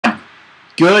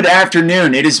Good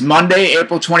afternoon. It is Monday,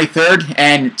 April 23rd,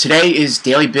 and today is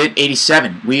Daily Bit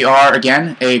 87. We are,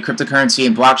 again, a cryptocurrency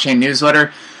and blockchain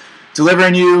newsletter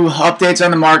delivering you updates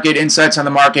on the market, insights on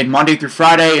the market, Monday through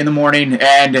Friday in the morning,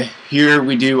 and here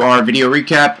we do our video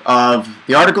recap of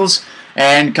the articles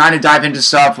and kind of dive into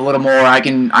stuff a little more. I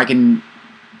can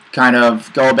kind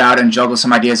of go about and juggle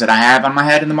some ideas that I have on my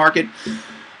head in the market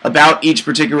about each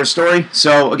particular story.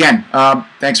 So, again,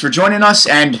 thanks for joining us,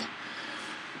 and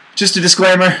just a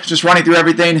disclaimer, just running through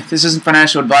everything. This isn't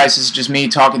financial advice. This is just me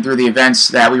talking through the events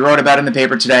that we wrote about in the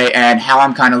paper today and how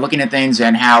I'm kind of looking at things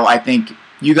and how I think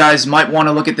you guys might want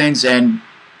to look at things and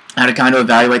how to kind of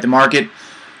evaluate the market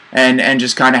and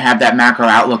just kind of have that macro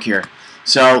outlook here.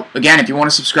 So, again, if you want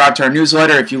to subscribe to our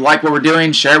newsletter, if you like what we're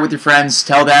doing, share it with your friends.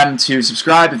 Tell them to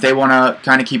subscribe if they want to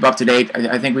kind of keep up to date.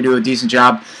 I think we do a decent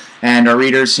job, and our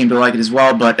readers seem to like it as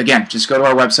well. But, again, just go to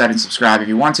our website and subscribe if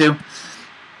you want to.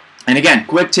 And again,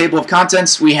 quick table of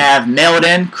contents. We have Mail It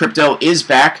In, crypto is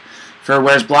back. For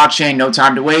Where's Blockchain, no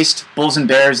time to waste. Bulls and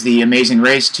Bears, the amazing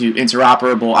race to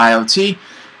interoperable IoT.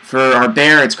 For our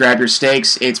bear, it's Grab Your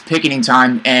Stakes, it's picketing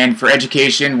time. And for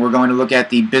education, we're going to look at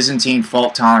the Byzantine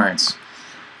Fault Tolerance.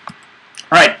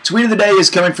 Alright, tweet of the day is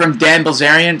coming from Dan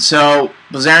Bilzerian. So,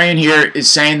 Bilzerian here is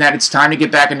saying that it's time to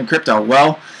get back into crypto.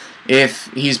 Well, if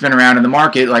he's been around in the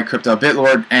market like Crypto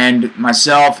Bitlord and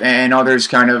myself and others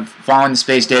kind of following the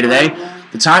space day to day,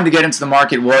 the time to get into the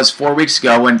market was 4 weeks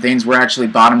ago when things were actually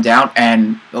bottomed out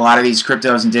and a lot of these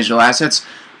cryptos and digital assets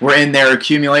were in their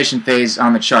accumulation phase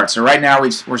on the chart. So right now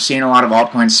we're seeing a lot of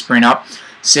altcoins spring up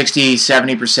 60,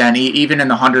 70%, even in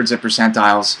the hundreds of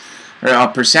percentiles or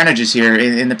percentages here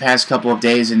in the past couple of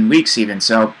days and weeks even.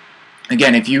 So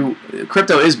again,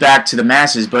 crypto is back to the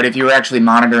masses, but if you're actually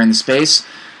monitoring the space,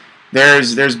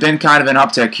 there's been kind of an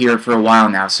uptick here for a while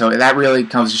now, so that really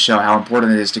comes to show how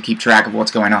important it is to keep track of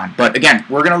what's going on. But again,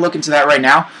 we're going to look into that right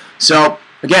now. So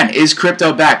again, is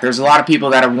crypto back? There's a lot of people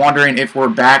that are wondering if we're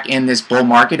back in this bull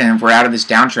market and if we're out of this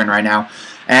downtrend right now.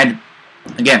 And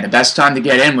again, the best time to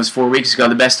get in was 4 weeks ago.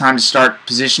 The best time to start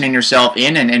positioning yourself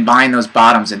in and buying those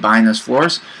bottoms and buying those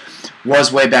floors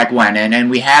was way back when. And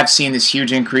we have seen this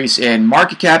huge increase in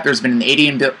market cap. There's been an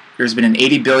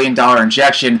 $80 billion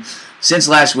injection since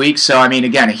last week. So, I mean,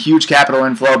 again, a huge capital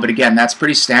inflow, but again, that's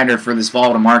pretty standard for this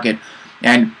volatile market.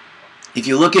 And if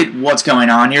you look at what's going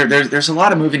on here, there's a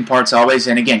lot of moving parts always,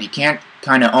 and again, you can't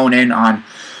kind of own in on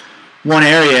one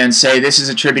area and say this is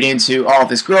attributing to all of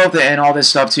this growth and all this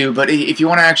stuff too. But if you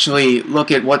want to actually look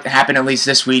at what happened at least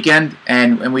this weekend,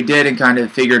 and we did and kind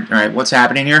of figured, all right, what's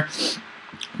happening here?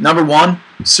 Number one,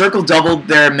 Circle doubled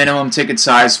their minimum ticket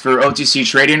size for OTC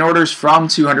trading orders from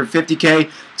 250K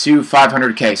to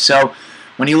 500K. So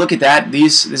when you look at that,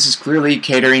 this is clearly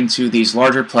catering to these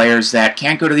larger players that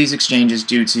can't go to these exchanges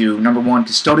due to, number one,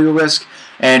 custodial risk,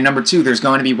 and number two, there's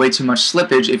going to be way too much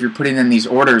slippage if you're putting in these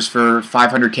orders for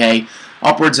 500K,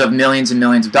 upwards of millions and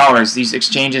millions of dollars. These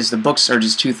exchanges, the books are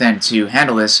just too thin to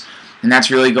handle this, and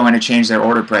that's really going to change their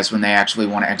order price when they actually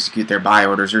want to execute their buy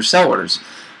orders or sell orders.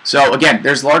 So again,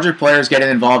 there's larger players getting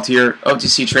involved here.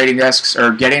 OTC trading desks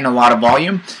are getting a lot of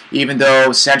volume, even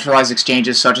though centralized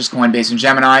exchanges such as Coinbase and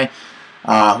Gemini,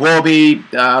 Huobi,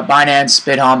 Binance,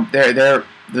 BitHub,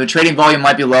 the trading volume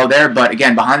might be low there, but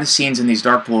again, behind the scenes in these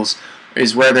dark pools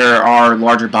is where there are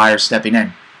larger buyers stepping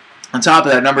in. On top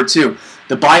of that, number two,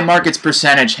 the buy market's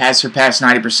percentage has surpassed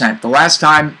 90%. The last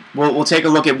time, we'll take a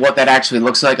look at what that actually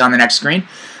looks like on the next screen,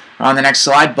 on the next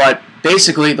slide, but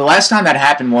basically, the last time that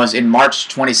happened was in March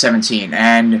 2017,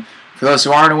 and for those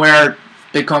who aren't aware,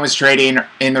 Bitcoin was trading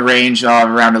in the range of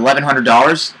around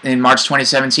 $1,100 in March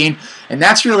 2017, and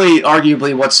that's really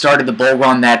arguably what started the bull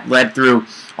run that led through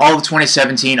all of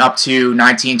 2017 up to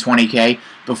 19-20K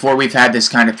before we've had this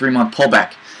kind of 3-month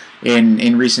pullback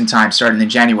in recent times, starting in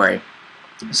January.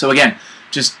 So again,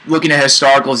 just looking at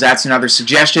historicals, that's another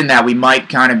suggestion that we might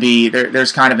kind of be,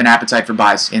 there's kind of an appetite for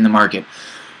buys in the market.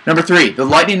 Number three, the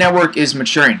Lightning Network is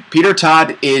maturing. Peter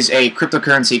Todd is a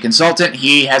cryptocurrency consultant.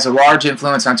 He has a large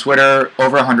influence on Twitter,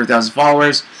 over 100,000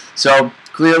 followers. So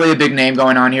clearly a big name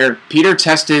going on here. Peter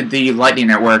tested the Lightning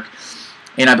Network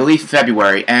in, I believe,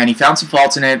 February, and he found some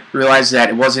faults in it, realized that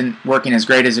it wasn't working as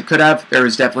great as it could have. There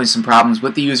was definitely some problems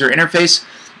with the user interface.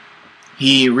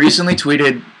 He recently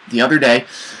tweeted the other day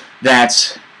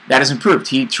that has improved.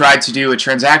 He tried to do a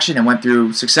transaction and went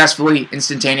through successfully,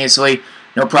 instantaneously.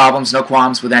 No problems, no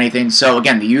qualms with anything. So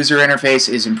again, the user interface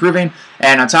is improving,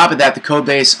 and on top of that, the code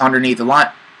base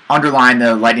underlying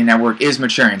the Lightning Network is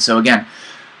maturing. So again,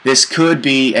 this could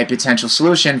be a potential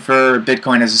solution for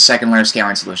Bitcoin as a second layer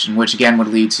scaling solution, which again would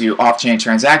lead to off-chain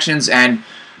transactions and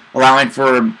allowing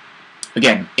for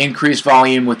again, increased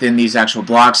volume within these actual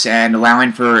blocks and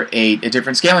allowing for a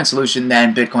different scaling solution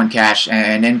than Bitcoin Cash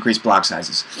and increased block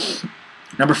sizes.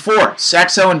 Number 4,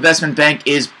 Saxo Investment Bank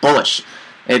is bullish.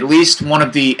 At least one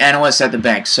of the analysts at the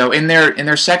bank. So in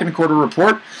their second quarter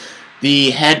report,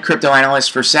 the head crypto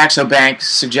analyst for Saxo Bank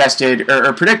suggested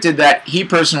or predicted that he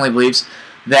personally believes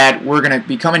that we're going to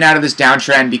be coming out of this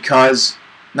downtrend because,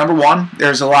 number 1,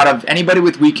 there's a lot of anybody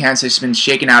with weak hands that's been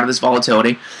shaken out of this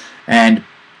volatility, and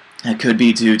it could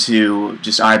be due to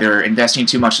just either investing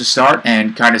too much to start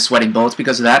and kind of sweating bullets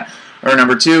because of that, or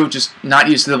number 2, just not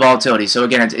used to the volatility. So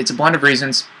again, it's a blend of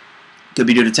reasons. Could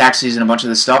be due to tax season, a bunch of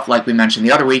this stuff like we mentioned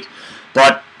the other week.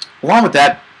 But along with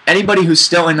that, anybody who's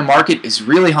still in the market is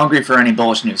really hungry for any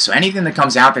bullish news. So anything that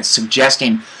comes out that's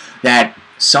suggesting that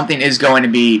something is going to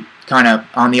be kind of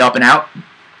on the up and out,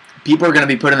 people are going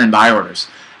to be putting in buy orders.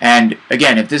 And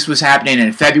again, if this was happening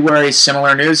in February,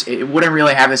 similar news, it wouldn't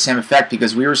really have the same effect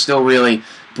because we were still really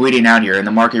bleeding out here and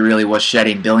the market really was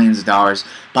shedding billions of dollars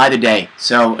by the day.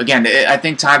 So again, I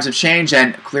think times have changed,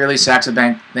 and clearly Saxo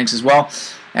Bank thinks as well.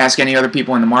 Ask any other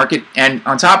people in the market. And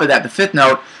on top of that, the fifth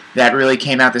note that really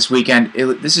came out this weekend,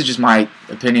 this is just my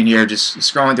opinion here, just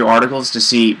scrolling through articles to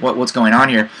see what's going on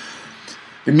here.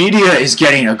 The media is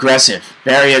getting aggressive,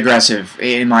 very aggressive,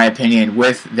 in my opinion,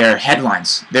 with their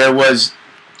headlines. There was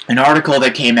an article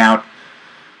that came out,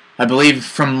 I believe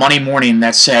from Monday Morning,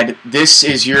 that said, this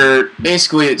is your,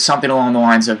 basically something along the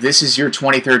lines of, this is your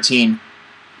 2013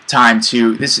 time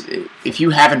to, this, if you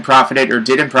haven't profited or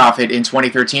didn't profit in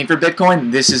 2013 for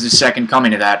Bitcoin, this is the second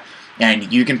coming of that,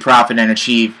 and you can profit and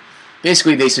achieve,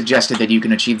 basically they suggested that you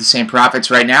can achieve the same profits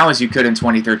right now as you could in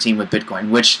 2013 with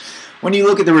Bitcoin, which when you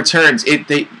look at the returns,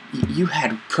 you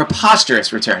had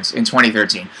preposterous returns in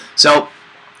 2013. So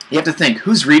you have to think,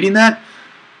 who's reading that?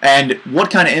 And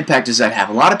what kind of impact does that have?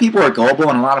 A lot of people are gullible,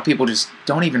 and a lot of people just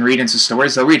don't even read into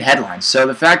stories. They'll read headlines. So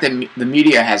the fact that the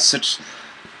media has such,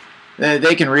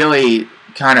 they can really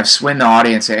kind of swing the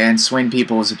audience and swing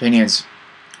people's opinions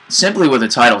simply with a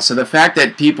title. So the fact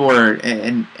that people are,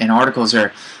 in articles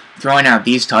are throwing out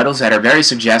these titles that are very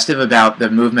suggestive about the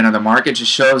movement of the market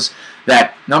just shows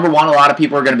that, number 1, a lot of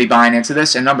people are going to be buying into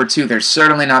this, and number 2, they're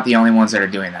certainly not the only ones that are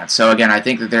doing that. So again, I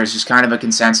think that there's just kind of a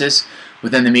consensus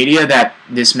within the media that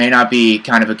this may not be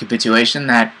kind of a capitulation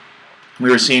that we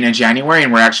were seeing in January,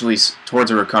 and we're actually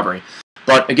towards a recovery.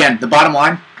 But again, the bottom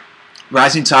line,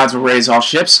 rising tides will raise all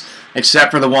ships,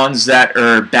 except for the ones that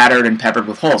are battered and peppered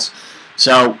with holes.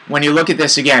 So when you look at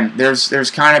this again, there's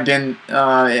kind of been,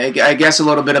 I guess, a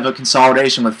little bit of a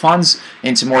consolidation with funds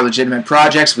into more legitimate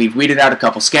projects. We've weeded out a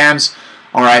couple scams,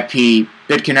 RIP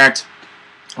BitConnect,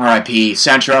 RIP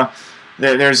Centra.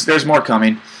 There's more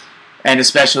coming. And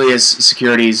especially as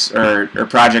securities or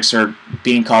projects are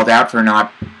being called out for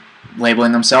not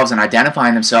labeling themselves and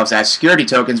identifying themselves as security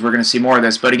tokens, we're going to see more of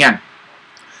this. But again,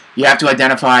 you have to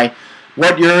identify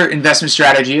what your investment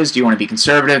strategy is. Do you want to be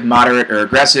conservative, moderate, or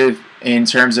aggressive in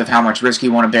terms of how much risk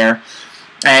you want to bear?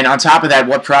 And on top of that,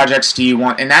 what projects do you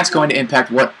want? And that's going to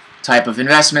impact what type of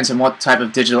investments and what type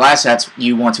of digital assets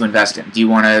you want to invest in. Do you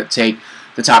want to take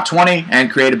the top 20 and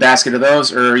create a basket of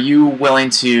those, or are you willing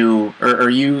to, or are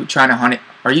you trying to hunt?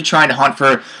 Are you trying to hunt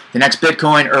for the next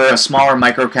Bitcoin or a smaller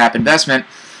micro cap investment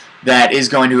that is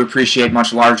going to appreciate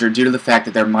much larger due to the fact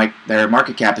that their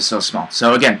market cap is so small?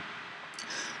 So again,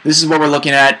 this is what we're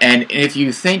looking at, and if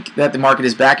you think that the market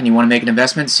is back and you want to make an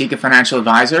investment, seek a financial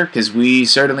advisor, because we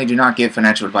certainly do not give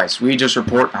financial advice. We just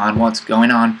report on what's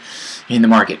going on in the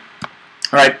market.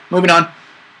 All right, moving on.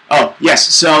 Oh, yes,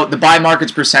 so the buy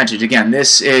markets percentage. Again,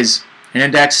 this is an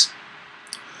index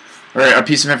or a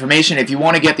piece of information. If you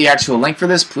want to get the actual link for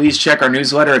this, please check our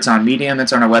newsletter. It's on Medium.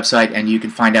 It's on our website, and you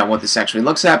can find out what this actually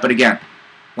looks at. But again,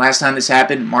 last time this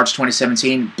happened, March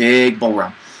 2017, big bull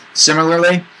run.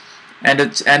 Similarly, end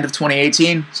of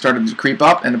 2018, started to creep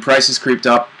up, and the prices creeped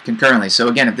up concurrently. So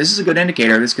again, if this is a good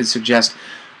indicator, this could suggest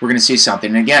we're going to see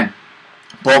something. And again,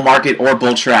 bull market or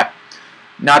bull trap.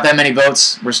 Not that many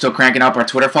votes. We're still cranking up our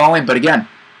Twitter following, but again,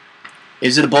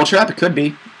 is it a bull trap? It could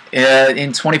be.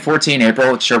 In 2014,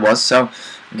 April, it sure was. So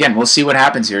again, we'll see what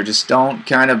happens here. Just don't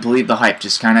kind of believe the hype.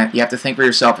 Just kind of, you have to think for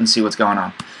yourself and see what's going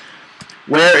on.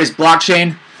 Where is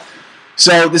blockchain?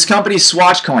 So this company is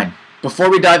Swatchcoin.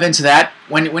 Before we dive into that,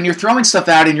 when you're throwing stuff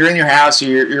out and you're in your house or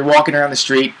you're walking around the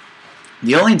street,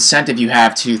 the only incentive you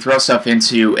have to throw stuff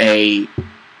into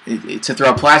to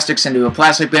throw plastics into a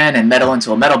plastic bin and metal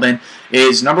into a metal bin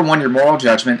is, number 1, your moral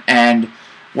judgment and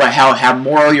how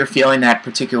moral you're feeling that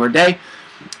particular day.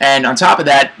 And on top of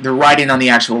that, the writing on the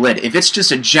actual lid. If it's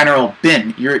just a general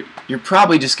bin, you're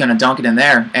probably just going to dunk it in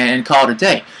there and call it a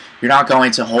day. You're not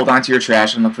going to hold on to your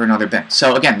trash and look for another bin.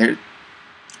 So again,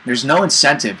 There's no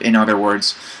incentive, in other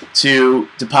words, to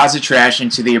deposit trash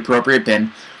into the appropriate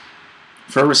bin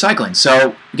for recycling.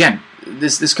 So again,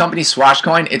 this company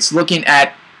Swashcoin, it's looking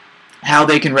at how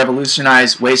they can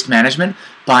revolutionize waste management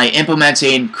by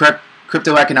implementing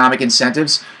crypto economic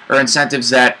incentives, or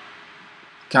incentives that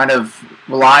kind of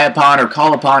rely upon or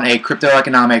call upon a crypto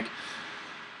economic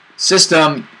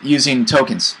system using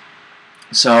tokens.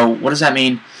 So what does that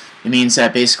mean? It means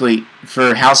that basically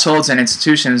for households and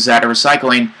institutions that are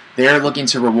recycling, they're looking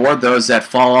to reward those that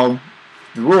follow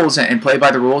the rules and play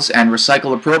by the rules and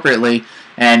recycle appropriately,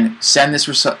 and send these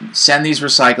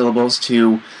recyclables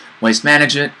to waste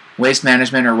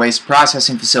management or waste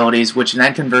processing facilities, which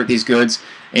then convert these goods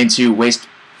into waste,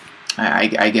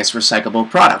 I guess, recyclable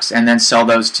products, and then sell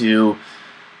those to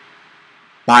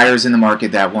buyers in the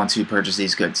market that want to purchase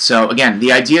these goods. So again,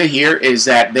 the idea here is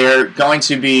that they're going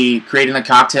to be creating a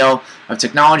cocktail of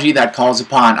technology that calls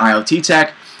upon IoT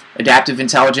tech, adaptive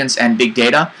intelligence, and big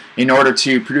data in order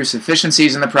to produce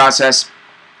efficiencies in the process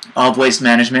of waste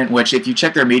management, which if you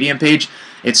check their Medium page,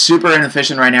 it's super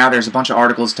inefficient right now. There's a bunch of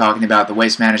articles talking about the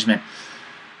waste management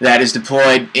that is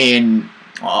deployed in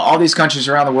all these countries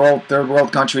around the world, third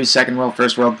world countries, second world,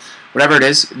 first world, whatever it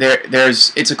is.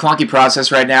 It's a clunky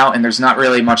process right now, and there's not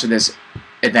really much of this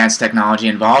advanced technology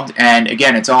involved. And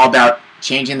again, it's all about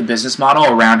changing the business model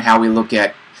around how we look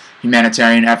at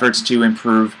humanitarian efforts to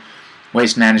improve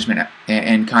waste management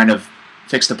and kind of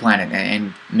fix the planet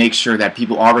and make sure that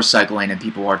people are recycling and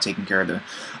people are taking care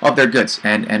of their goods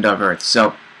and of Earth.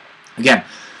 So again,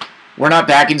 we're not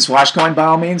backing Swashcoin by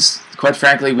all means. Quite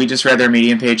frankly, we just read their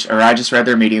Medium page, or I just read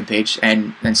their Medium page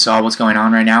and saw what's going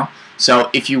on right now. So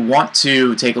if you want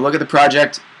to take a look at the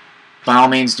project, by all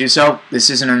means do so. This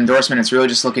isn't an endorsement. It's really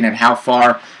just looking at how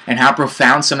far and how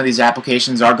profound some of these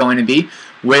applications are going to be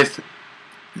with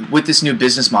this new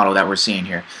business model that we're seeing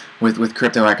here with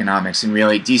crypto economics, and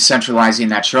really decentralizing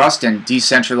that trust and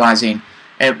decentralizing,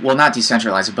 well, not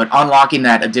decentralizing, but unlocking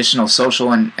that additional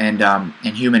social and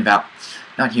human value,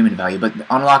 not human value, but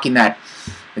unlocking that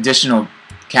additional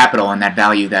capital and that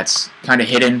value that's kind of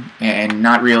hidden and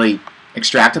not really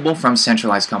extractable from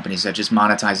centralized companies that just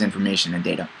monetize information and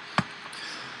data.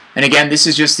 And again, this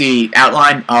is just the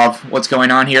outline of what's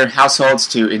going on here: households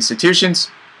to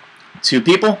institutions to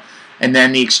people. And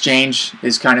then the exchange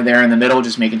is kind of there in the middle,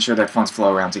 just making sure that funds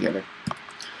flow around together.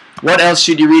 What else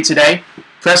should you read today?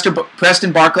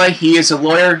 Preston Barclay, he is a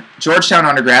lawyer, Georgetown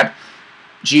undergrad,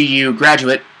 GU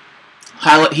graduate.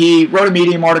 He wrote a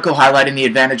Medium article highlighting the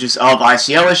advantages of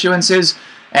ICO issuances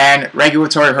and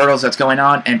regulatory hurdles that's going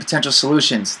on and potential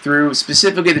solutions through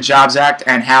specifically the Jobs Act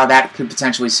and how that could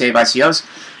potentially save ICOs.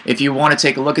 If you want to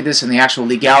take a look at this and the actual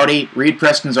legality, read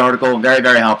Preston's article. Very,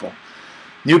 very helpful.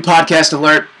 New podcast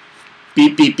alert.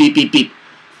 Beep, beep, beep, beep, beep.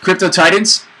 Crypto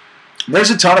Titans. There's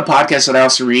a ton of podcasts that I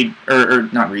also read, or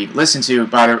not read, listen to,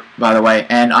 by the way.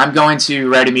 And I'm going to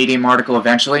write a Medium article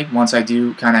eventually, once I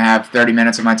do kind of have 30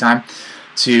 minutes of my time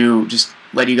to just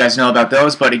let you guys know about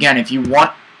those. But again, if you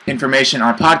want information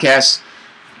on podcasts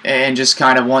and just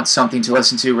kind of want something to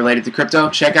listen to related to crypto,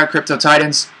 check out Crypto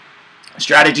Titans.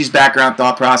 Strategies, background,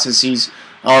 thought processes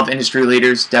of industry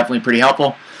leaders, definitely pretty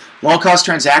helpful. Low-cost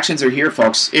transactions are here,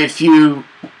 folks. If you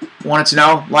wanted to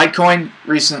know, Litecoin,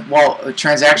 a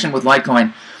transaction with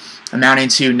Litecoin amounting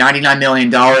to $99 million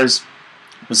was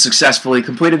successfully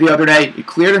completed the other day. It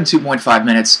cleared in 2.5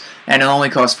 minutes, and it only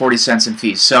cost 40 cents in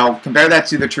fees. So compare that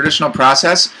to the traditional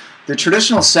process. The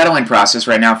traditional settling process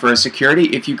right now for a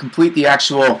security, if you complete the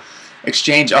actual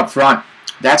exchange up front,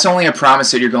 that's only a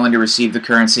promise that you're going to receive the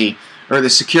currency or the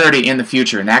security in the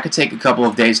future, and that could take a couple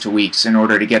of days to weeks in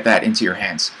order to get that into your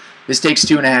hands. This takes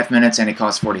 2.5 minutes, and it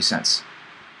costs 40 cents.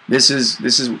 This is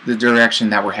the direction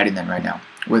that we're heading in right now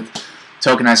with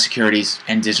tokenized securities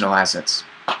and digital assets.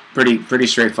 Pretty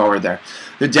straightforward there.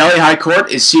 The Delhi High Court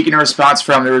is seeking a response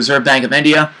from the Reserve Bank of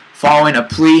India following a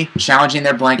plea challenging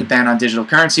their blanket ban on digital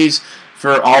currencies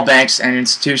for all banks and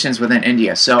institutions within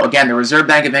India. So again, the Reserve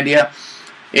Bank of India,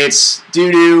 it's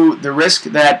due to the risk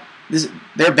that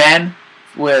their ban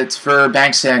for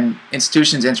banks and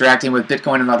institutions interacting with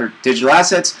Bitcoin and other digital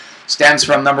assets stems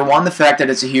from, number one, the fact that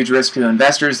it's a huge risk to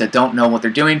investors that don't know what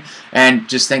they're doing and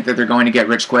just think that they're going to get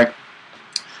rich quick.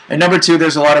 And number two,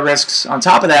 there's a lot of risks on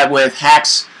top of that with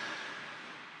hacks,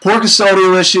 poor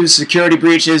custodial issues, security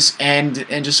breaches, and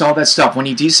just all that stuff. When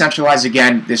you decentralize,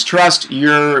 again, this trust,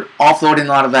 you're offloading a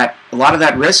lot of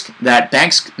that risk that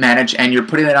banks manage, and you're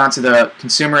putting it onto the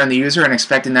consumer and the user and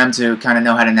expecting them to kind of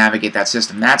know how to navigate that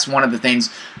system. That's one of the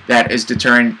things that is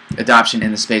deterring adoption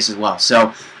in the space as well.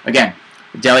 So again,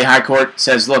 the Delhi High Court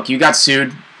says, look, you got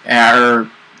sued, or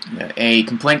a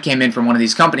complaint came in from one of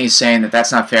these companies saying that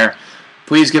that's not fair.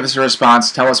 please give us a response.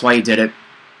 Tell us why you did it.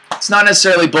 It's not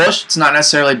necessarily bullish. It's not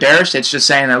necessarily bearish. It's just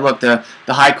saying that, look, the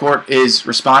high court is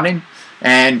responding,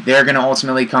 and they're going to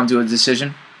ultimately come to a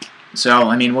decision. So,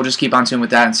 I mean, we'll just keep on tune with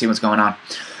that and see what's going on.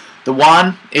 The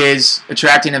yuan is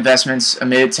attracting investments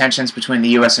amid tensions between the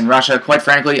U.S. and Russia. Quite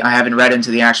frankly, I haven't read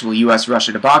into the actual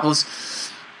U.S.-Russia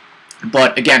debacles.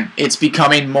 But, again, it's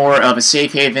becoming more of a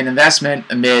safe haven investment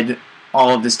amid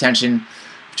all of this tension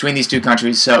between these two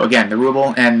countries. So, again, the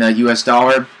ruble and the U.S.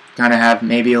 dollar kind of have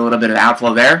maybe a little bit of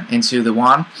outflow there into the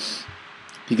yuan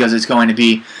because it's going to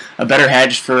be a better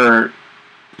hedge for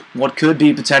what could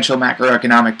be potential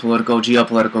macroeconomic, political,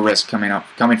 geopolitical risk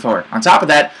coming forward. On top of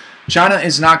that, China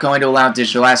is not going to allow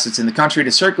digital assets in the country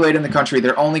to circulate in the country.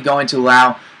 They're only going to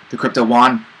allow the crypto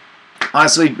yuan.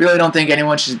 Honestly, really don't think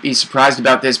anyone should be surprised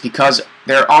about this because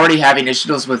they're already having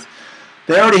issues with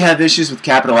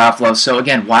capital outflow. So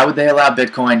again, why would they allow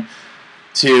Bitcoin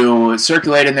to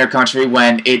circulate in their country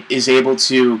when it is able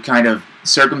to kind of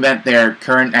circumvent their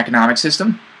current economic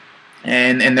system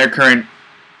and their current,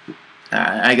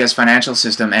 I guess, financial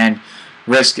system and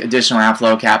risk additional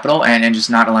outflow of capital and just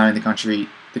not allowing the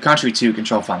country to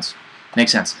control funds?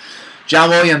 Makes sense. John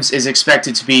Williams is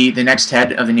expected to be the next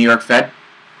head of the New York Fed.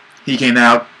 He came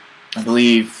out, I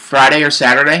believe, Friday or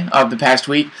Saturday of the past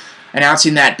week,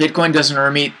 announcing that Bitcoin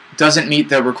doesn't meet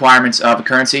the requirements of a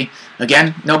currency.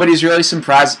 Again, nobody's really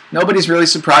surprised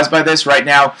by this right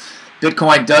now.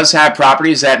 Bitcoin does have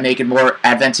properties that make it more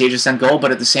advantageous than gold,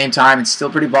 but at the same time, it's still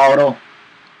pretty volatile.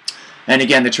 And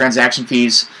again, the transaction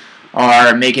fees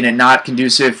are making it not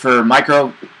conducive for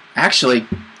micro. Actually,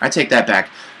 I take that back.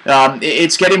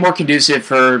 It's getting more conducive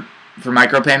for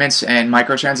micropayments and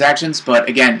microtransactions. But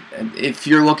again, if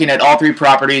you're looking at all three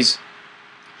properties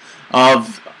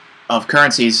of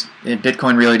currencies,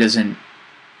 Bitcoin really doesn't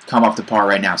come up to par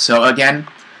right now. So again,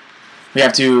 we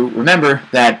have to remember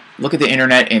that, look at the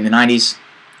internet in the 90s.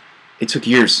 It took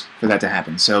years for that to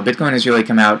happen. So Bitcoin has really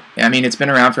come out. I mean, it's been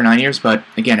around for 9 years, but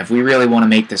again, if we really want to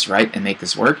make this right and make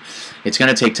this work, it's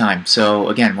going to take time. So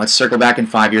again, let's circle back in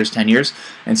 5 years, 10 years,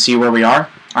 and see where we are.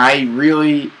 I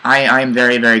am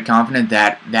very, very confident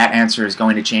that that answer is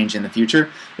going to change in the future.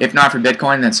 If not for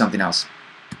Bitcoin, then something else.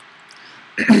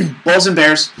 Bulls and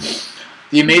bears,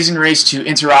 the amazing race to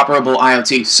interoperable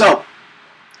IoT. So,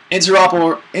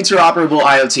 interoperable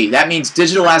IoT. That means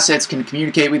digital assets can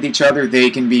communicate with each other. They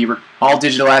can be, all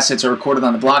digital assets are recorded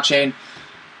on the blockchain.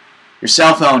 Your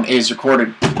cell phone is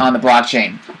recorded on the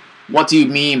blockchain. What do you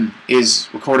mean is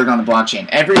recorded on the blockchain?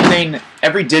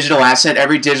 Every digital asset,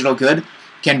 every digital good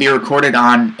can be recorded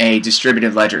on a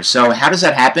distributed ledger. So how does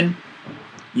that happen?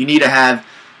 You need to have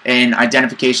an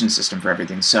identification system for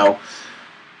everything. So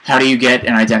how do you get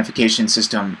an identification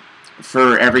system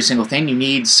for every single thing? You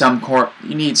need some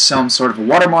sort of a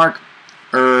watermark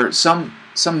or some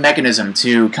mechanism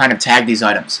to kind of tag these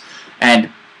items.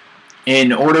 And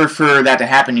in order for that to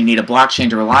happen, you need a blockchain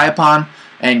to rely upon,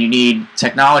 and you need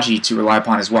technology to rely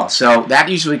upon as well. So that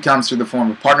usually comes through the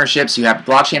form of partnerships. You have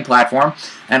the blockchain platform,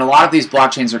 and a lot of these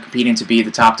blockchains are competing to be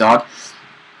the top dog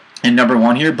and number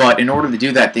one here. But in order to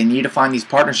do that, they need to find these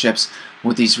partnerships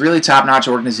with these really top-notch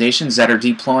organizations that are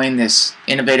deploying this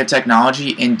innovative technology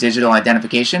in digital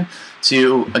identification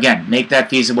to, again, make that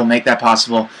feasible, make that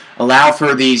possible, allow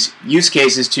for these use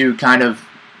cases to kind of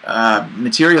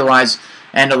materialize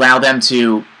and allow them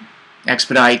to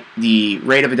expedite the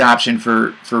rate of adoption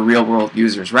for real-world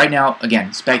users. Right now,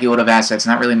 again, speculative assets,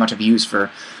 not really much of a use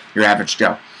for your average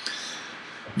Joe.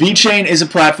 VeChain is a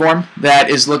platform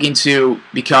that is looking to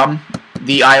become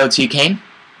the IoT chain,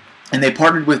 and they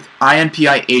partnered with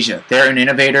INPI Asia. They're an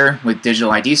innovator with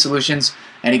digital ID solutions,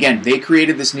 and again, they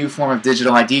created this new form of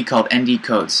digital ID called ND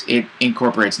codes. It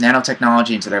incorporates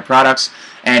nanotechnology into their products,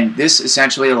 and this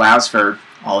essentially allows for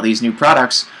all these new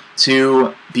products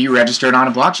to be registered on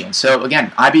a blockchain. So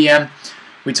again, IBM,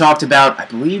 we talked about, I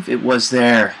believe it was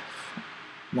their,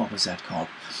 what was that called?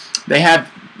 They have,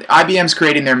 IBM's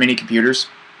creating their mini computers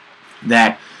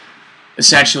that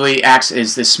essentially acts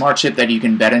as this smart chip that you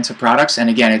can embed into products.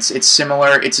 And again, it's a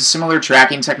similar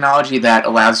tracking technology that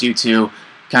allows you to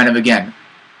kind of, again,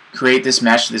 create this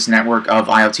mesh, this network of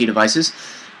IoT devices.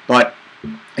 But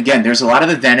again, there's a lot of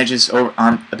advantages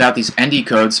about these ND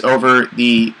codes over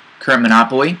the current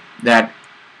monopoly that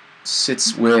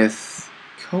sits with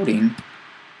coding.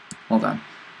 Hold on.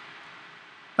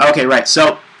 Okay, right.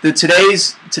 So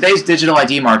today's digital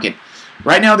ID market.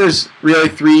 Right now, there's really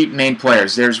three main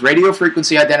players. There's radio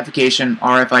frequency identification,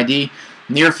 RFID,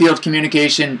 near field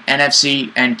communication,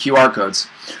 NFC, and QR codes.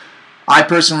 I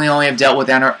personally only have dealt with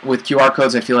QR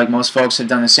codes. I feel like most folks have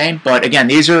done the same. But again,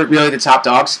 these are really the top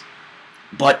dogs.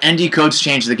 But ND codes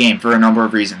change the game for a number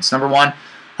of reasons. Number one,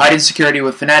 heightened security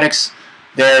with phonetics.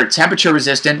 They're temperature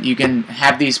resistant. You can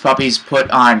have these puppies put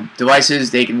on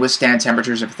devices. They can withstand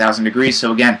temperatures of 1,000 degrees.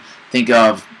 So again, think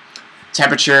of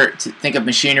temperature, think of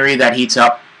machinery that heats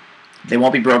up. They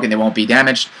won't be broken, they won't be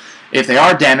damaged. If they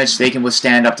are damaged, they can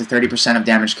withstand up to 30% of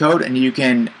damage code, and you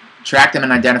can track them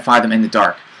and identify them in the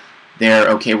dark. They're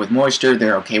okay with moisture,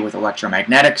 they're okay with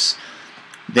electromagnetics.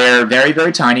 They're very,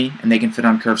 very tiny, and they can fit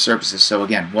on curved surfaces. So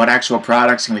again, what actual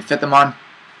products can we fit them on?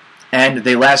 And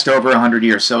they last over 100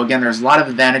 years. So again, there's a lot of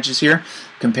advantages here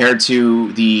compared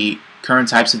to the current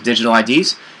types of digital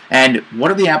IDs. And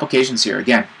what are the applications here?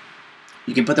 Again,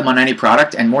 you can put them on any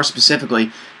product, and more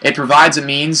specifically, it provides a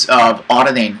means of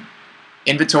auditing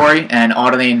inventory and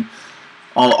auditing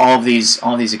all of these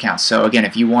accounts. So again,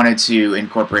 if you wanted to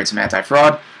incorporate some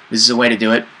anti-fraud, this is a way to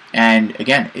do it. And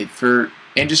again, for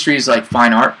industries like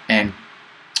fine art,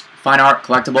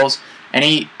 collectibles,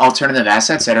 any alternative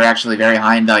assets that are actually very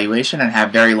high in valuation and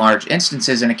have very large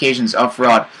instances and occasions of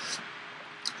fraud,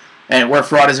 and where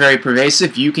fraud is very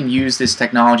pervasive, you can use this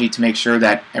technology to make sure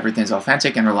that everything's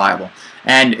authentic and reliable.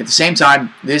 And at the same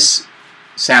time, this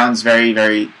sounds very,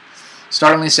 very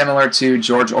startlingly similar to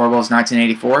George Orwell's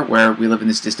 1984, where we live in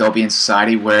this dystopian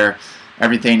society where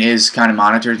everything is kind of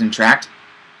monitored and tracked.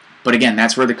 But again,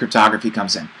 that's where the cryptography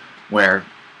comes in, where,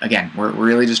 again, we're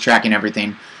really just tracking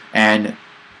everything, and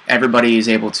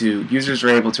users are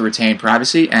able to retain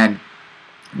privacy, and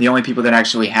the only people that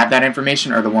actually have that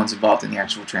information are the ones involved in the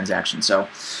actual transaction. So,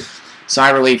 sigh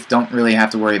of relief, don't really have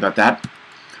to worry about that.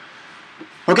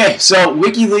 Okay, so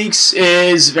WikiLeaks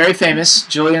is very famous.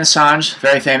 Julian Assange,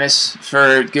 very famous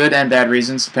for good and bad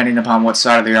reasons, depending upon what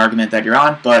side of the argument that you're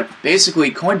on. But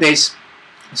basically, Coinbase,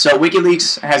 so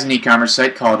WikiLeaks has an e-commerce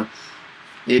site called,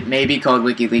 it may be called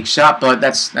WikiLeaks Shop, but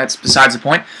that's besides the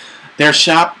point. Their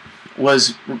shop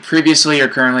was previously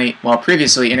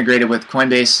integrated with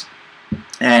Coinbase,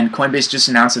 and Coinbase just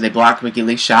announced that they blocked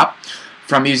WikiLeaks Shop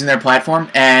from using their platform,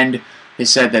 and they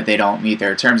said that they don't meet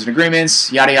their terms and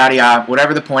agreements, yada yada yada.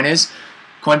 Whatever the point is,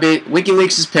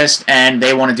 WikiLeaks is pissed, and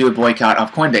they want to do a boycott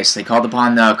of Coinbase. They called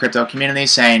upon the crypto community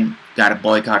saying, gotta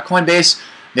boycott Coinbase.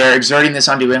 They're exerting this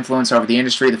undue influence over the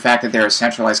industry. The fact that they're a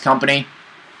centralized company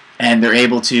and they're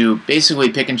able to basically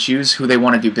pick and choose who they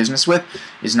want to do business with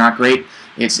is not great.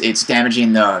 It's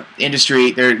damaging the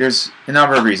industry. There's a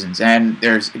number of reasons, and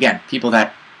there's, again, people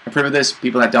that approve of this,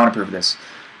 people that don't approve of this.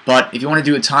 But if you want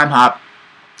to do a time hop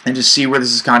and just see where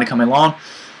this is kind of coming along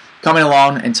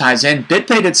and ties in,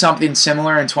 BitPay did something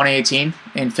similar in 2018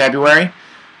 in February,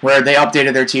 where they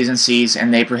updated their T's and C's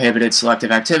and they prohibited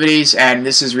selective activities, and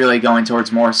this is really going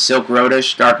towards more Silk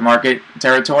Road-ish dark market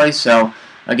territory. So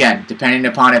again, depending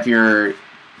upon if you're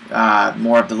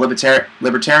more of the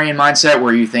libertarian mindset,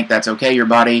 where you think that's okay, your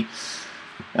body,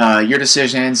 your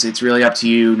decisions, it's really up to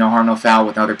you, no harm, no foul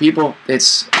with other people.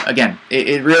 It's, again,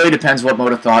 it really depends what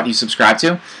mode of thought you subscribe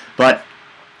to. But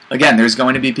again, there's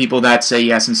going to be people that say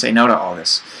yes and say no to all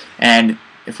this. And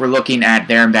if we're looking at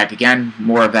there and back again,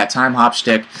 more of that time hop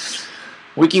shtick,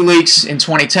 WikiLeaks in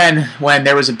 2010, when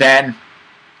there was a ban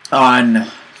on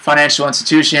financial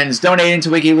institutions donating to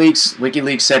WikiLeaks,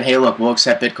 WikiLeaks said, hey, look, we'll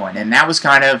accept Bitcoin. And that was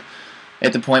kind of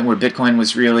at the point where Bitcoin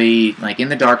was really like in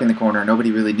the dark in the corner.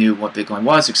 Nobody really knew what Bitcoin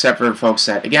was, except for folks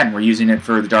that, again, were using it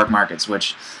for the dark markets,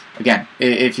 which, again,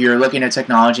 if you're looking at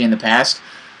technology in the past,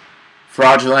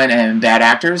 fraudulent and bad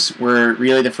actors were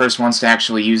really the first ones to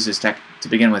actually use this tech to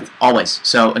begin with, always.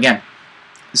 So, again,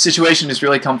 the situation has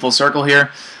really come full circle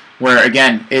here, where,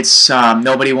 again, it's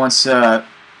nobody wants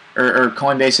or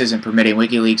Coinbase isn't permitting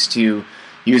WikiLeaks to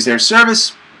use their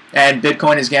service, and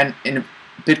Bitcoin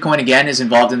again is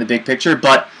involved in the big picture,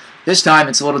 but this time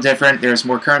it's a little different. There's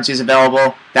more currencies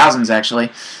available, thousands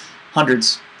actually,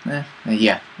 hundreds,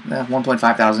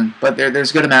 1.5 thousand, but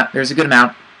there's a good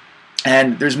amount,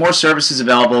 and there's more services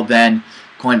available than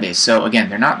Coinbase. So again,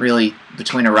 they're not really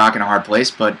between a rock and a hard place,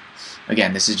 but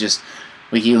again, this is just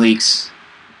WikiLeaks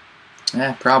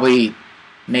probably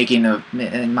making,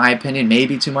 in my opinion,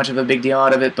 maybe too much of a big deal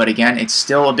out of it. But again, it's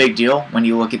still a big deal when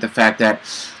you look at the fact that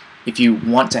if you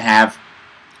want to have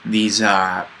these,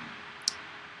 if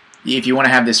you want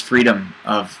to have this freedom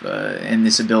of and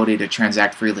this ability to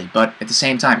transact freely, but at the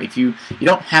same time, if you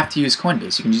don't have to use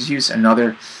Coinbase, you can just use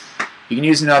another. You can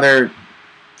use another.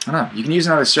 I don't know. You can use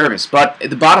another service. But at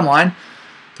the bottom line,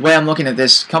 the way I'm looking at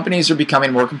this, companies are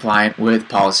becoming more compliant with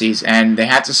policies, and they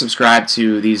have to subscribe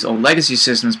to these old legacy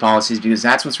systems policies, because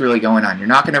that's what's really going on. You're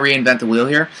not going to reinvent the wheel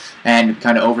here and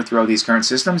kind of overthrow these current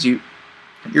systems.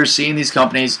 You're seeing these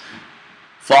companies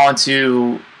fall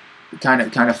into kind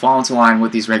of fall into line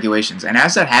with these regulations, and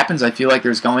as that happens, I feel like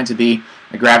there's going to be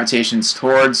a gravitation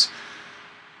towards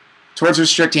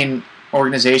restricting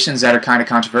organizations that are kind of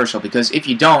controversial, because if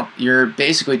you don't, you're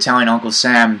basically telling Uncle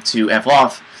Sam to F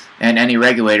off, and any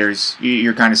regulators,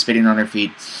 you're kind of spitting on their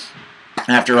feet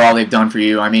after all they've done for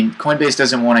you. I mean, Coinbase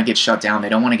doesn't want to get shut down. They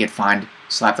don't want to get fined,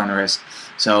 slapped on the wrist.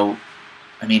 So,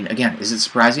 I mean, again, is it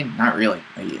surprising? Not really.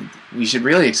 We should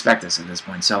really expect this at this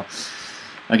point. So,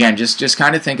 again, just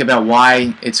kind of think about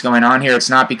why it's going on here. It's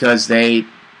not because they...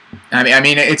 I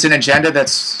mean, it's an agenda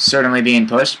that's certainly being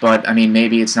pushed, but, I mean,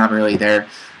 maybe it's not really there.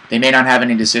 They may not have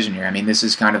any decision here. I mean, this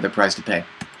is kind of the price to pay.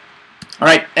 All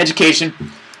right, education.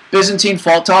 Byzantine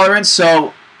Fault Tolerance.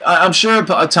 So, I'm sure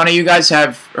a ton of you guys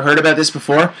have heard about this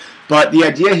before, but the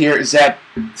idea here is that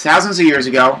thousands of years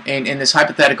ago, in this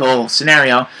hypothetical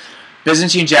scenario,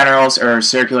 Byzantine generals are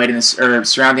circulating this, or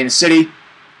surrounding a city,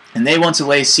 and they want to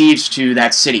lay siege to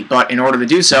that city. But in order to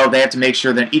do so, they have to make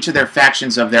sure that each of their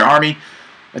factions of their army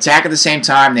attack at the same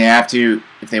time. They have to,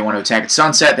 if they want to attack at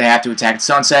sunset, they have to attack at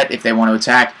sunset. If they want to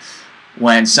attack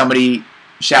when somebody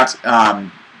shouts,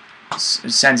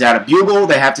 sends out a bugle,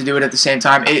 they have to do it at the same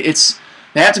time.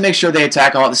 They have to make sure they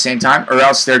attack all at the same time, or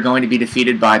else they're going to be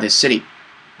defeated by this city.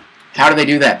 How do they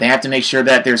do that? They have to make sure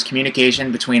that there's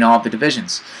communication between all of the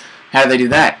divisions. How do they do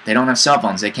that? They don't have cell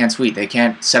phones. They can't tweet. They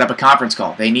can't set up a conference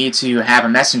call. They need to have a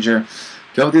messenger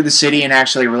go through the city and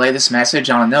actually relay this message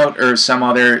on a note or some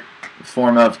other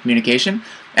form of communication.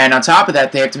 And on top of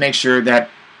that, they have to make sure that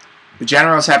the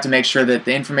generals have to make sure that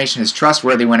the information is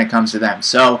trustworthy when it comes to them.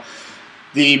 So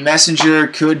the messenger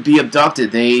could be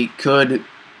abducted. They could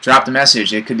drop the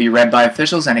message. It could be read by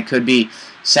officials, and it could be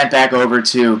sent back over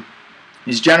to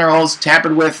these generals,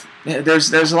 tampered with.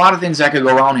 There's a lot of things that could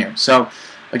go wrong here. So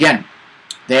again,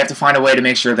 they have to find a way to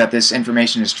make sure that this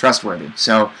information is trustworthy.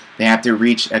 So they have to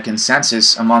reach a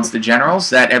consensus amongst the generals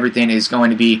that everything is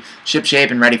going to be shipshape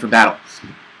and ready for battle.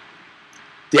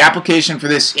 The application for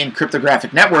this in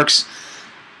cryptographic networks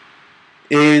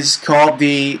is called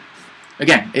it's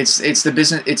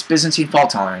Byzantine Fault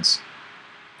Tolerance.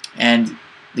 And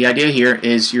the idea here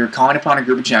is you're calling upon a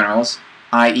group of generals,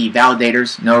 i.e.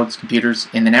 validators, nodes, computers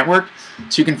in the network,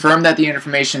 to confirm that the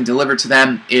information delivered to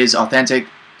them is authentic,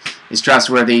 is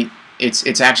trustworthy,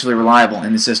 it's actually reliable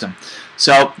in the system.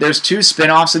 So there's two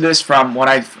spin-offs of this from what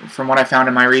I found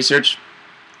in my research.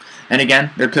 And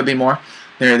again, there could be more.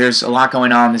 There's a lot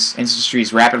going on. This industry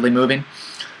is rapidly moving.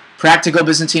 Practical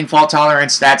Byzantine Fault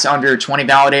Tolerance, that's under 20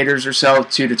 validators or so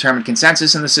to determine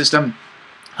consensus in the system.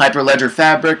 Hyperledger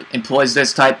Fabric employs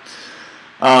this type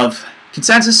of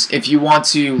consensus. If you want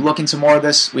to look into more of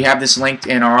this, we have this linked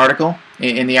in our article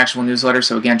in the actual newsletter.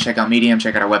 So again, check out Medium,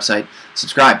 check out our website,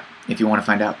 subscribe if you want to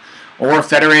find out. Or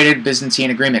Federated Byzantine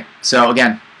Agreement. So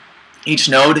again, each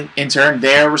node, in turn,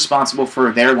 they're responsible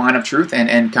for their line of truth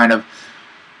and kind of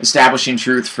establishing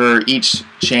truth for each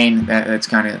chain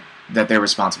that they're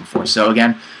responsible for. So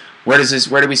again, where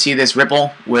do we see this ripple,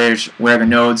 where the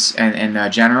nodes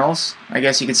and generals, I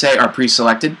guess you could say, are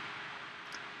pre-selected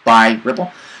by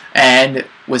Ripple, and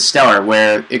with Stellar,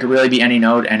 where it could really be any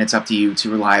node, and it's up to you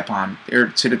to rely upon or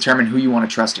to determine who you want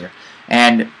to trust here.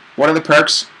 And what are the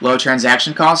perks? Low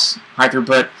transaction costs, high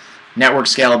throughput, network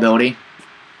scalability.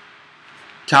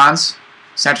 Cons: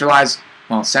 centralized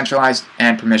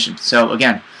and permissioned. So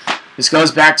again, this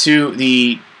goes back to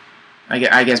the,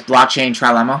 I guess, blockchain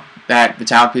trilemma that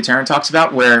Vitalik Buterin talks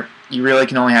about, where you really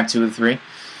can only have two of the three.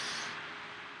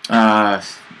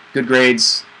 Good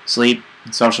grades, sleep,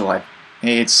 and social life.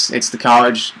 It's the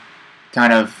college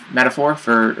kind of metaphor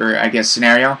or I guess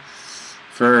scenario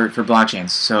for blockchains.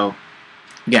 So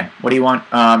again, what do you want?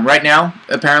 Right now,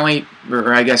 apparently,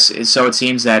 or I guess so it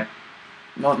seems that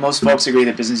most folks agree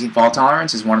that Byzantine Fault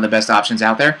Tolerance is one of the best options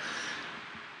out there.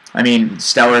 I mean,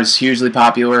 Stellar is hugely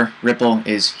popular, Ripple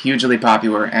is hugely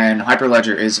popular, and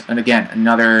Hyperledger is, and again,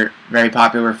 another very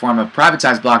popular form of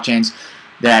privatized blockchains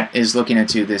that is looking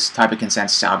into this type of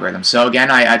consensus algorithm. So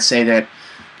again, I'd say that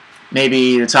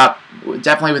maybe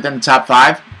definitely within the top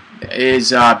 5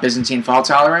 is Byzantine Fault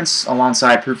Tolerance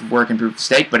alongside Proof of Work and Proof of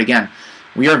Stake. But again,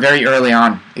 we are very early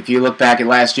on. If you look back at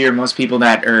last year, most people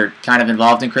that are kind of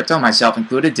involved in crypto, myself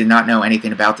included, did not know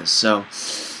anything about this. So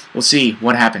we'll see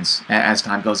what happens as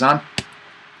time goes on.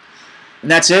 And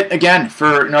that's it, again,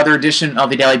 for another edition of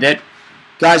the Daily Bit.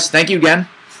 Guys, thank you again.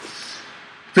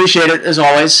 Appreciate it, as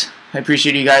always. I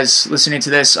appreciate you guys listening to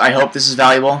this. I hope this is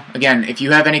valuable. Again, if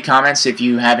you have any comments, if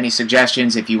you have any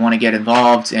suggestions, if you want to get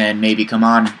involved and maybe come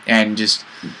on and just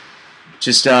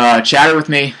chatter with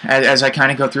me as I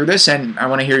kind of go through this, and I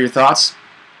want to hear your thoughts,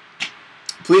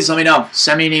 please let me know.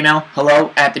 Send me an email,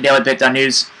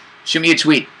 hello@thedailybit.news. Shoot me a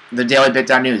tweet,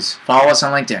 thedailybit.news. Follow us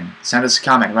on LinkedIn. Send us a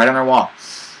comment right on our wall.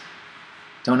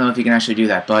 Don't know if you can actually do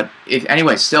that. But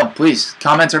anyway, still, please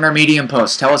comment on our Medium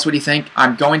post. Tell us what you think.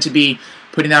 I'm going to be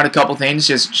putting out a couple things,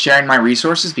 just sharing my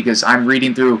resources, because I'm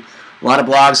reading through a lot of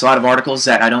blogs, a lot of articles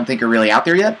that I don't think are really out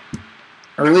there yet.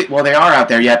 Well, they are out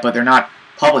there yet, but they're not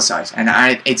publicized. And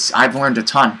I've learned a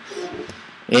ton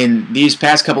in these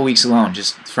past couple weeks alone,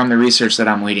 just from the research that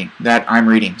I'm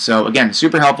reading. So again,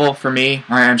 super helpful for me.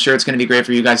 I'm sure it's going to be great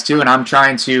for you guys too, and I'm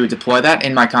trying to deploy that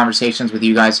in my conversations with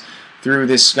you guys through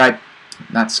this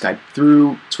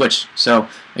through Twitch. So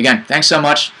again, thanks so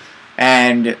much,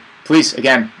 and please,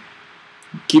 again,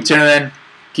 keep tuning in,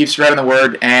 keep spreading the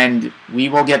word, and we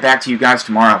will get back to you guys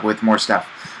tomorrow with more stuff.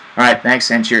 All right, thanks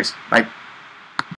and cheers. Bye.